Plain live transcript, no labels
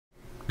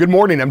Good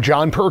morning, I'm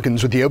John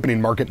Perkins with the Opening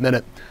Market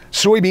Minute.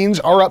 Soybeans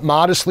are up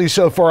modestly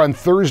so far on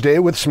Thursday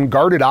with some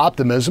guarded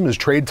optimism as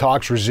trade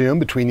talks resume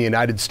between the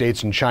United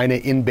States and China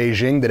in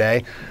Beijing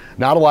today.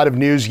 Not a lot of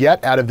news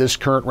yet out of this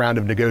current round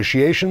of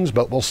negotiations,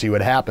 but we'll see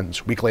what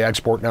happens. Weekly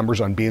export numbers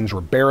on beans were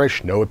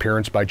bearish, no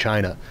appearance by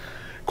China.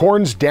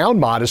 Corn's down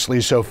modestly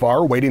so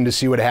far, waiting to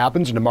see what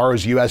happens in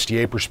tomorrow's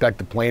USDA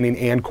prospective planning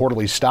and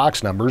quarterly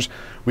stocks numbers.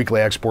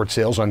 Weekly export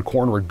sales on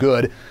corn were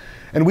good.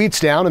 And wheat's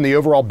down in the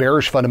overall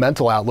bearish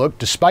fundamental outlook,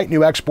 despite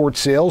new export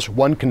sales,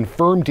 one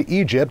confirmed to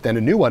Egypt and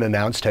a new one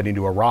announced heading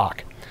to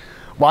Iraq.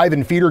 Live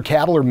and feeder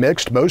cattle are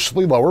mixed,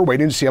 mostly lower,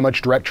 waiting to see how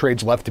much direct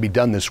trade's left to be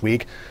done this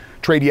week.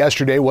 Trade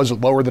yesterday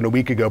wasn't lower than a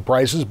week ago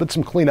prices, but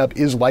some cleanup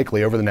is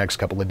likely over the next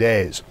couple of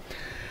days.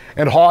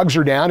 And hogs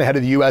are down ahead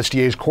of the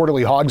USDA's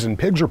quarterly hogs and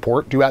pigs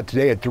report due out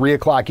today at 3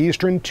 o'clock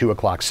Eastern, 2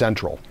 o'clock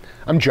Central.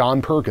 I'm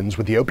John Perkins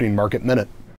with the Opening Market Minute.